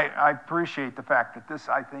 And I appreciate the fact that this,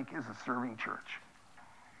 I think, is a serving church.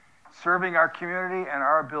 Serving our community and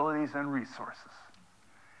our abilities and resources.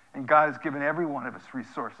 And God has given every one of us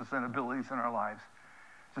resources and abilities in our lives.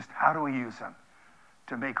 Just how do we use them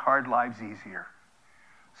to make hard lives easier?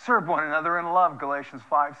 Serve one another in love, Galatians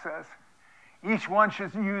 5 says. Each one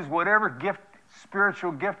should use whatever gift,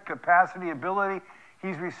 spiritual gift, capacity, ability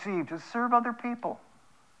he's received to serve other people.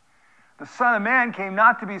 The Son of Man came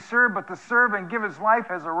not to be served, but to serve and give his life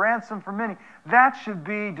as a ransom for many. That should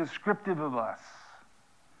be descriptive of us.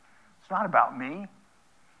 It's not about me.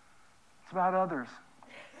 It's about others.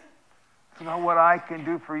 It's about what I can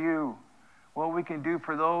do for you, what we can do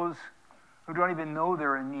for those who don't even know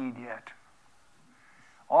they're in need yet.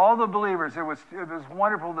 All the believers, it was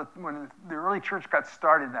wonderful that when the early church got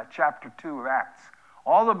started in that chapter 2 of Acts,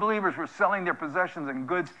 all the believers were selling their possessions and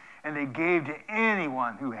goods, and they gave to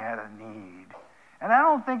anyone who had a need. And I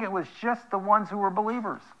don't think it was just the ones who were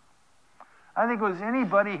believers. I think it was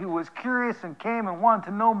anybody who was curious and came and wanted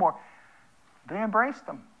to know more. They embraced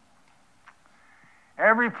them.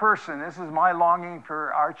 Every person, this is my longing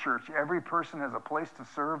for our church, every person has a place to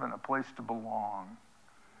serve and a place to belong.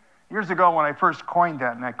 Years ago when I first coined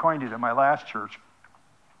that, and I coined it in my last church,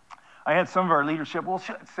 I had some of our leadership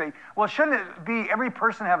say, well, shouldn't it be every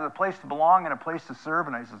person have a place to belong and a place to serve?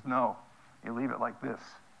 And I says, no, you leave it like this.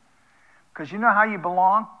 Because you know how you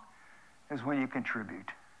belong? Is when you contribute.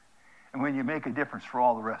 And when you make a difference for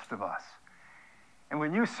all the rest of us. And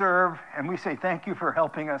when you serve and we say thank you for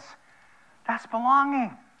helping us, that's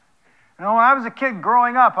belonging. You know, when I was a kid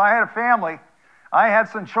growing up, I had a family. I had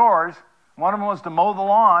some chores. One of them was to mow the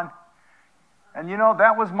lawn. And you know,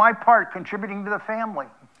 that was my part, contributing to the family.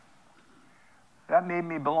 That made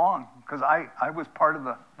me belong, because I was part of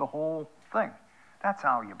the whole thing. That's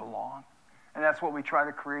how you belong. And that's what we try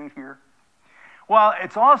to create here. Well,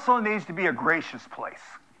 it also needs to be a gracious place,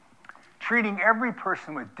 treating every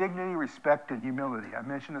person with dignity, respect, and humility. I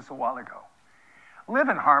mentioned this a while ago. Live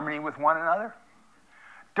in harmony with one another.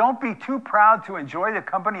 Don't be too proud to enjoy the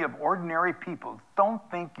company of ordinary people. Don't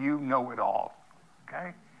think you know it all,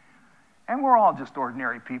 okay? And we're all just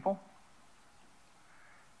ordinary people.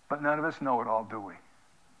 But none of us know it all, do we?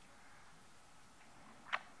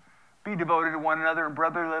 Be devoted to one another in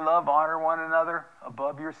brotherly love. Honor one another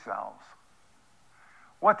above yourselves.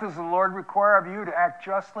 What does the Lord require of you? To act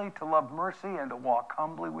justly, to love mercy, and to walk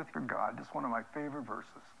humbly with your God. This is one of my favorite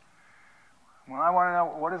verses. When I want to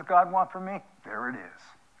know what does God want from me, there it is.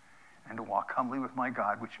 And to walk humbly with my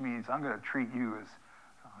God, which means I'm going to treat you as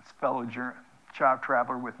a fellow child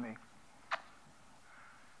traveler with me.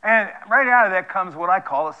 And right out of that comes what I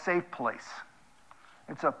call a safe place.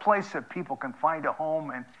 It's a place that people can find a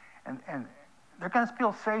home, and they're going to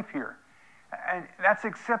feel safe here. And that's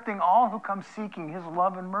accepting all who come seeking his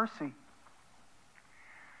love and mercy.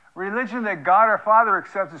 Religion that God our Father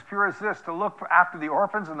accepts as pure as this, to look after the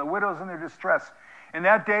orphans and the widows in their distress. In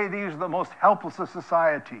that day, these are the most helpless of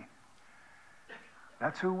society.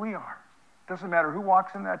 That's who we are. Doesn't matter who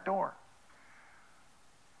walks in that door.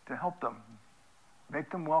 To help them. Make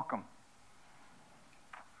them welcome.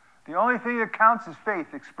 The only thing that counts is faith,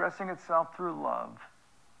 expressing itself through love.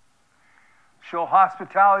 Show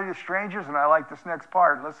hospitality to strangers, and I like this next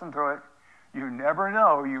part. Listen to it. You never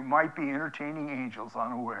know, you might be entertaining angels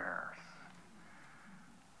unawares.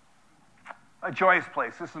 A joyous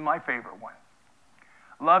place. This is my favorite one.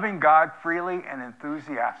 Loving God freely and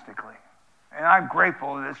enthusiastically. And I'm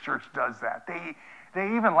grateful that this church does that. They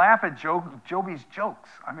even laugh at Joby's jokes.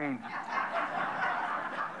 I mean,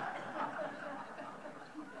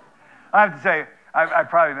 I have to say, I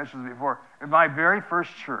probably mentioned this before. In my very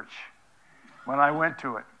first church, when I went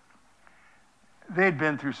to it, they'd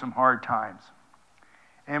been through some hard times.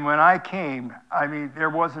 And when I came, I mean, there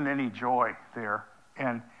wasn't any joy there.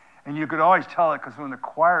 And you could always tell it, because when the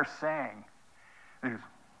choir sang, there's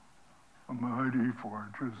a mighty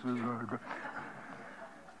fortress.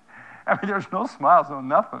 I mean, there's no smiles, no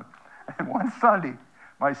nothing. And one Sunday,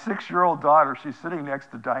 my 6-year-old daughter, she's sitting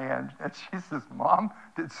next to Diane, and she says, Mom,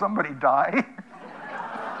 did somebody die?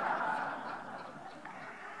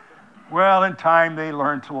 Well, in time, they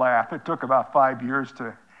learned to laugh. It took about 5 years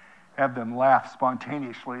to have them laugh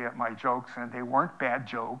spontaneously at my jokes, and they weren't bad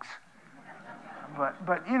jokes.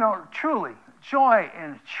 But you know, truly, joy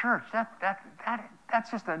in church,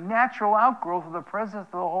 that's just a natural outgrowth of the presence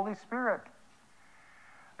of the Holy Spirit.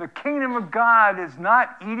 The kingdom of God is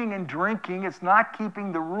not eating and drinking. It's not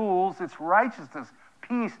keeping the rules. It's righteousness,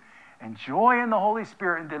 peace, and joy in the Holy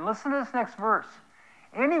Spirit. And then listen to this next verse.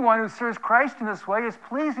 Anyone who serves Christ in this way is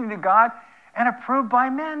pleasing to God and approved by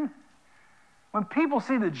men. When people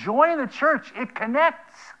see the joy in the church, it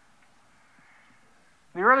connects.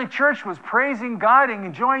 The early church was praising God and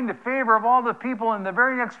enjoying the favor of all the people. And the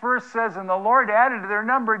very next verse says, and the Lord added to their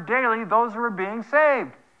number daily those who were being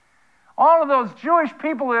saved. All of those Jewish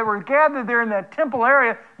people that were gathered there in that temple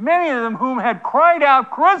area, many of them whom had cried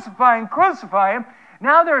out, crucify him, crucify him,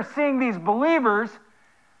 now they're seeing these believers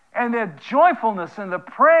and the joyfulness and the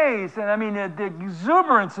praise and the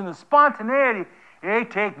exuberance and the spontaneity, they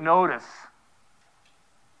take notice.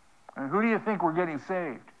 And who do you think were getting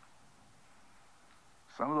saved?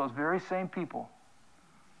 Some of those very same people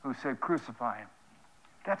who said, crucify him.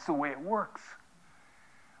 That's the way it works.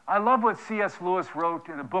 I love what C.S. Lewis wrote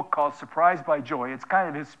in a book called Surprised by Joy. It's kind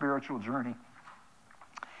of his spiritual journey.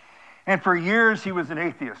 And for years, he was an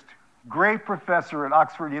atheist. Great professor at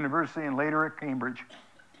Oxford University and later at Cambridge.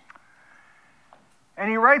 And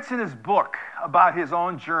he writes in his book about his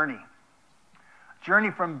own journey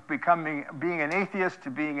from being an atheist to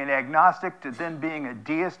being an agnostic to then being a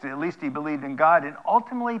deist. At least he believed in God, and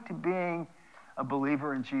ultimately to being a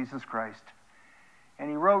believer in Jesus Christ. And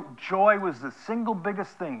he wrote, joy was the single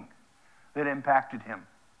biggest thing that impacted him.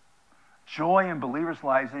 Joy in believers'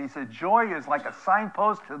 lives. And he said, joy is like a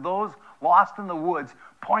signpost to those lost in the woods,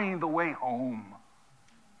 pointing the way home.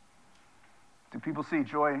 Do people see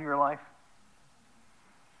joy in your life?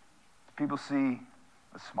 Do people see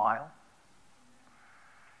a smile?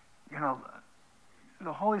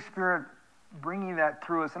 The Holy Spirit bringing that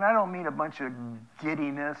through us. And I don't mean a bunch of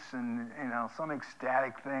giddiness and, some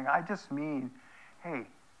ecstatic thing. I just mean, hey,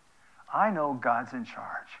 I know God's in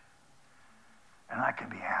charge, and I can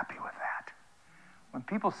be happy with that. When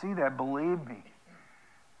people see that, believe me,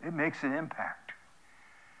 it makes an impact.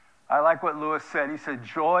 I like what Lewis said. He said,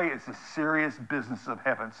 joy is a serious business of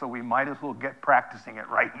heaven, so we might as well get practicing it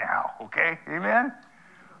right now, okay? Amen?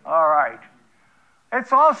 All right.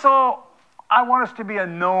 It's also, I want us to be a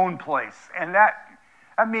known place, and that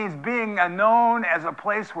means being known as a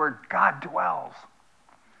place where God dwells.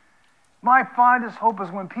 My fondest hope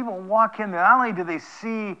is when people walk in, not only do they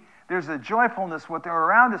see there's a joyfulness what they're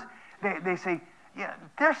around us, they say, yeah,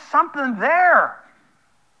 there's something there.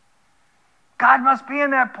 God must be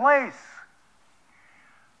in that place.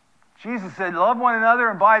 Jesus said, love one another,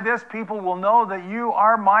 and by this people will know that you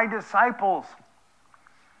are my disciples.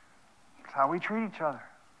 That's how we treat each other.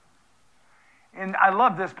 And I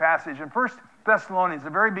love this passage. In 1 Thessalonians,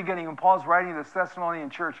 the very beginning, when Paul's writing to the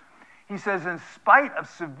Thessalonian church, he says, in spite of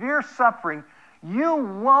severe suffering, you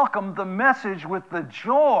welcome the message with the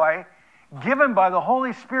joy given by the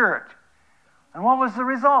Holy Spirit. And what was the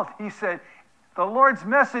result? He said, the Lord's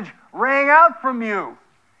message rang out from you.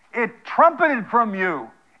 It trumpeted from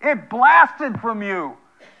you. It blasted from you.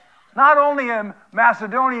 Not only in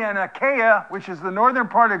Macedonia and Achaia, which is the northern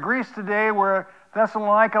part of Greece today where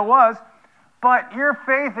Thessalonica was, but your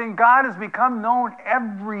faith in God has become known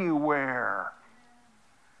everywhere.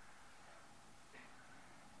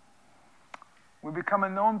 We become a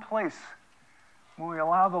known place when we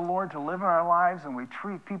allow the Lord to live in our lives and we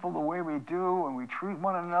treat people the way we do and we treat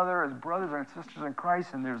one another as brothers and sisters in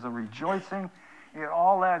Christ, and there's a rejoicing. It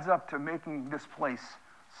all adds up to making this place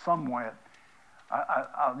somewhat.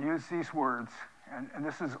 I'll use these words, and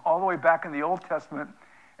this is all the way back in the Old Testament,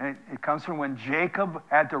 and it comes from when Jacob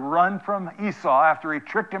had to run from Esau after he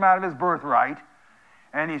tricked him out of his birthright,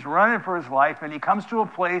 and he's running for his life, and he comes to a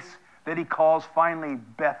place that he calls finally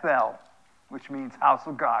Bethel, which means house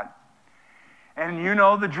of God. And you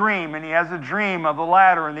know the dream, and he has a dream of the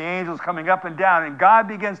ladder and the angels coming up and down, and God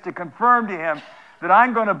begins to confirm to him that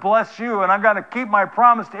I'm going to bless you, and I'm going to keep my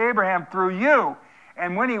promise to Abraham through you.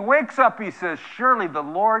 And when he wakes up, he says, surely the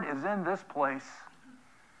Lord is in this place.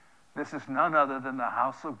 This is none other than the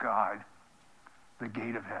house of God, the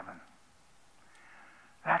gate of heaven.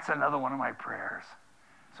 That's another one of my prayers.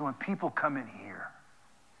 So when people come in here,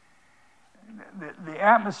 the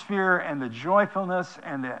atmosphere and the joyfulness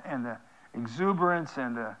and the exuberance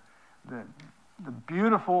and the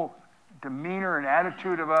beautiful demeanor and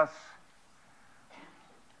attitude of us,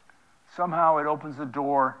 somehow it opens the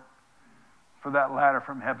door for that ladder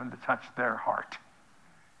from heaven to touch their heart.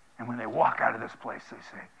 And when they walk out of this place, they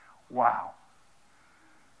say, wow,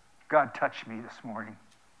 God touched me this morning.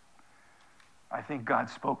 I think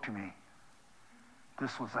God spoke to me.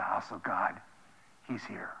 This was the house of God. He's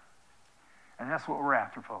here. And that's what we're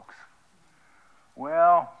after, folks.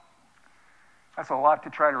 Well, That's a lot to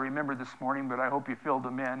try to remember this morning, but I hope you filled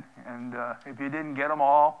them in. And if you didn't get them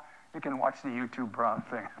all, you can watch the YouTube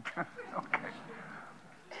thing. Okay.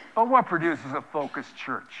 But what produces a focused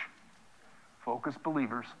church? Focused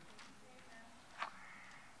believers.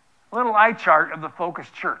 A little eye chart of the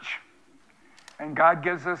focused church. And God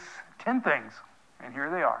gives us 10 things, and here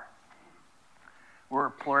they are. We're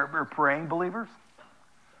praying believers,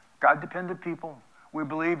 God-dependent people. We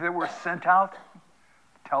believe that we're sent out to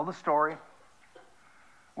tell the story.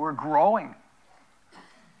 We're growing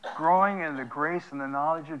in the grace and the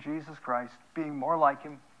knowledge of Jesus Christ, being more like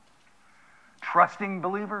him. Trusting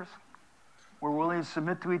believers. We're willing to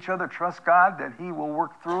submit to each other, trust God that he will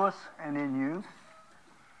work through us and in you.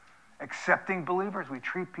 Accepting believers. We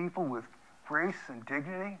treat people with grace and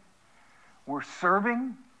dignity. We're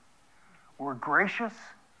serving. We're gracious.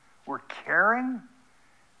 We're caring,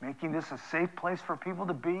 making this a safe place for people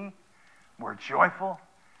to be. We're joyful.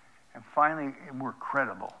 And finally, we're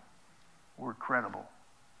credible. We're credible.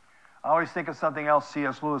 I always think of something else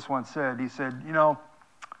C.S. Lewis once said. He said, you know,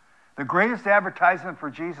 the greatest advertisement for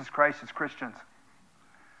Jesus Christ is Christians.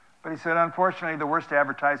 But he said, unfortunately, the worst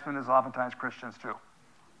advertisement is oftentimes Christians too.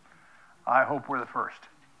 I hope we're the first.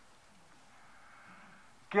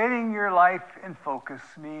 Getting your life in focus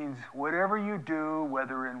means whatever you do,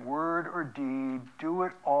 whether in word or deed, do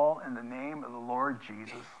it all in the name of the Lord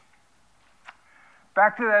Jesus.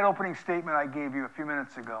 Back to that opening statement I gave you a few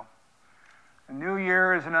minutes ago. The new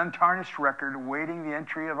year is an untarnished record awaiting the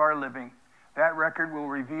entry of our living. That record will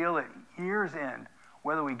reveal at year's end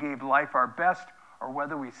whether we gave life our best or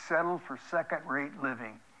whether we settled for second-rate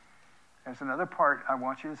living. There's another part I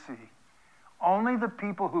want you to see. Only the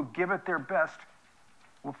people who give it their best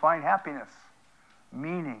will find happiness,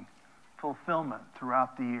 meaning, fulfillment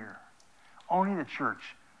throughout the year. Only the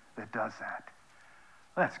church that does that.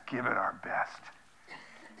 Let's give it our best.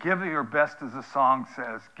 Give of your best, as the song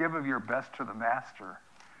says. Give of your best to the Master.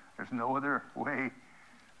 There's no other way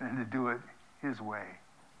than to do it his way.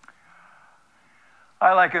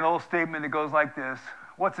 I like an old statement that goes like this.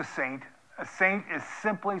 What's a saint? A saint is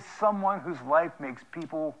simply someone whose life makes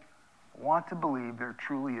people want to believe there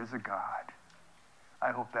truly is a God.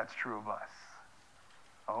 I hope that's true of us.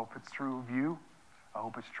 I hope it's true of you. I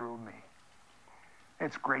hope it's true of me.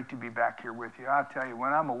 It's great to be back here with you. I'll tell you,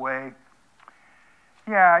 when I'm away,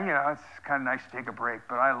 it's kind of nice to take a break,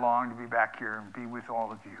 but I long to be back here and be with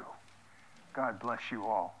all of you. God bless you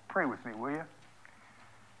all. Pray with me, will you?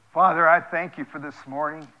 Father, I thank you for this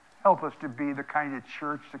morning. Help us to be the kind of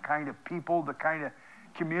church, the kind of people, the kind of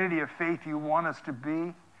community of faith you want us to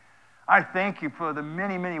be. I thank you for the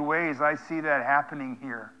many, many ways I see that happening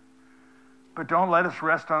here. But don't let us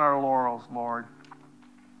rest on our laurels, Lord.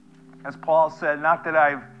 As Paul said, not that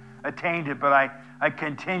I've attained it, but I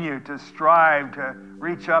continue to strive to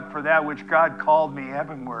reach up for that which God called me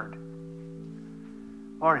heavenward.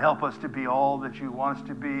 Lord, help us to be all that you want us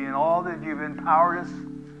to be and all that you've empowered us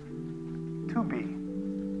to be.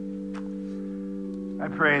 I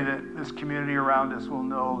pray that this community around us will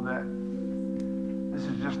know that this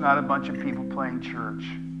is just not a bunch of people playing church,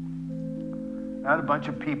 not a bunch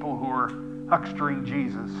of people who are huckstering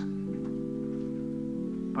Jesus,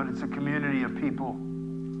 but it's a community of people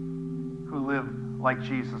who live like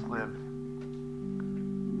Jesus lived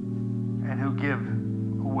and who give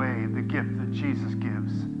away the gift that Jesus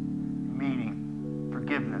gives, meaning,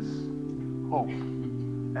 forgiveness, hope,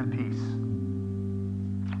 and peace.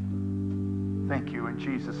 Thank you in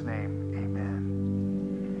Jesus' name, amen.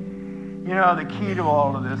 You know, the key to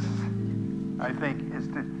all of this, I think, is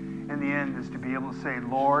to, in the end, is to be able to say,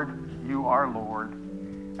 Lord, you are Lord.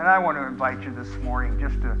 And I want to invite you this morning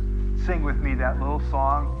just to sing with me that little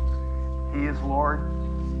song, He is Lord,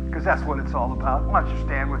 because that's what it's all about. Why don't you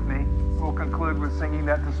stand with me? We'll conclude with singing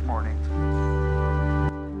that this morning.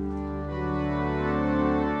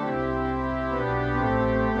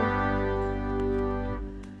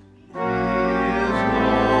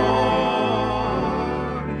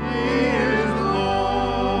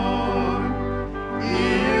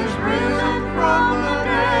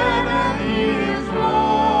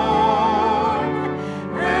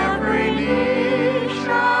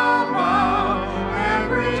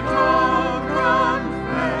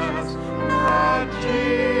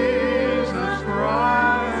 Jesus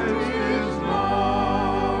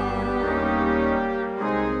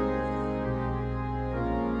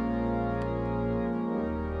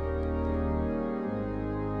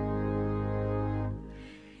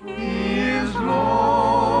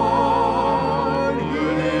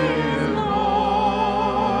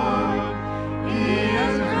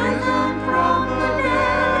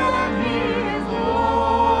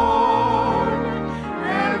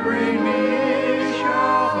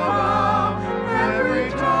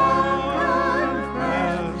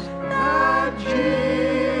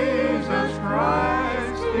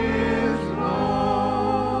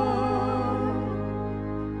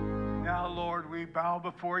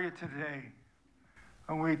before you today,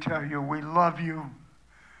 and we tell you we love you,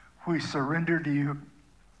 we surrender to you.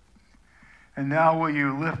 And now will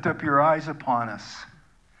you lift up your eyes upon us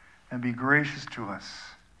and be gracious to us.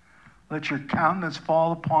 Let your countenance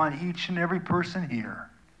fall upon each and every person here.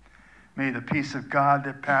 May the peace of God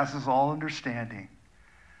that passes all understanding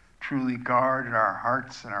truly guard our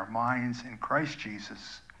hearts and our minds in Christ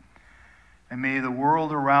Jesus. And may the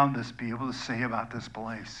world around us be able to say about this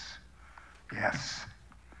place, yes,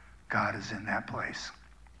 God is in that place.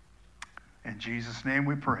 In Jesus' name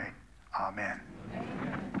we pray. Amen.